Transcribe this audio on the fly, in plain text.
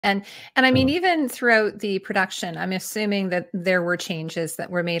And I mean, even throughout the production, I'm assuming that there were changes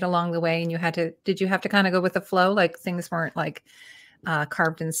that were made along the way, and did you have to kind of go with the flow? Like things weren't like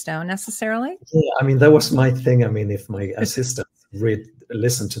carved in stone necessarily? Yeah, I mean, that was my thing. I mean, if my assistants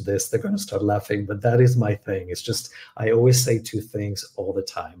listen to this, they're going to start laughing, but that is my thing. It's just, I always say two things all the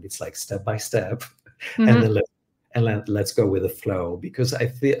time. It's like step by step, and then let's go with the flow, because I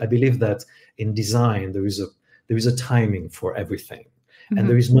believe that in design, there is a timing for everything. And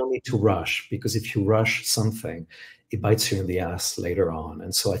there is no need to rush, because if you rush something, it bites you in the ass later on.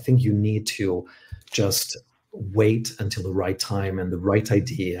 And so I think you need to just wait until the right time and the right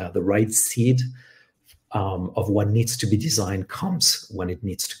idea, the right seed of what needs to be designed comes when it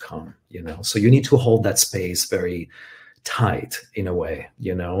needs to come, you know? So you need to hold that space very tight in a way,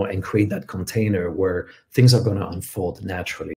 you know, and create that container where things are going to unfold naturally.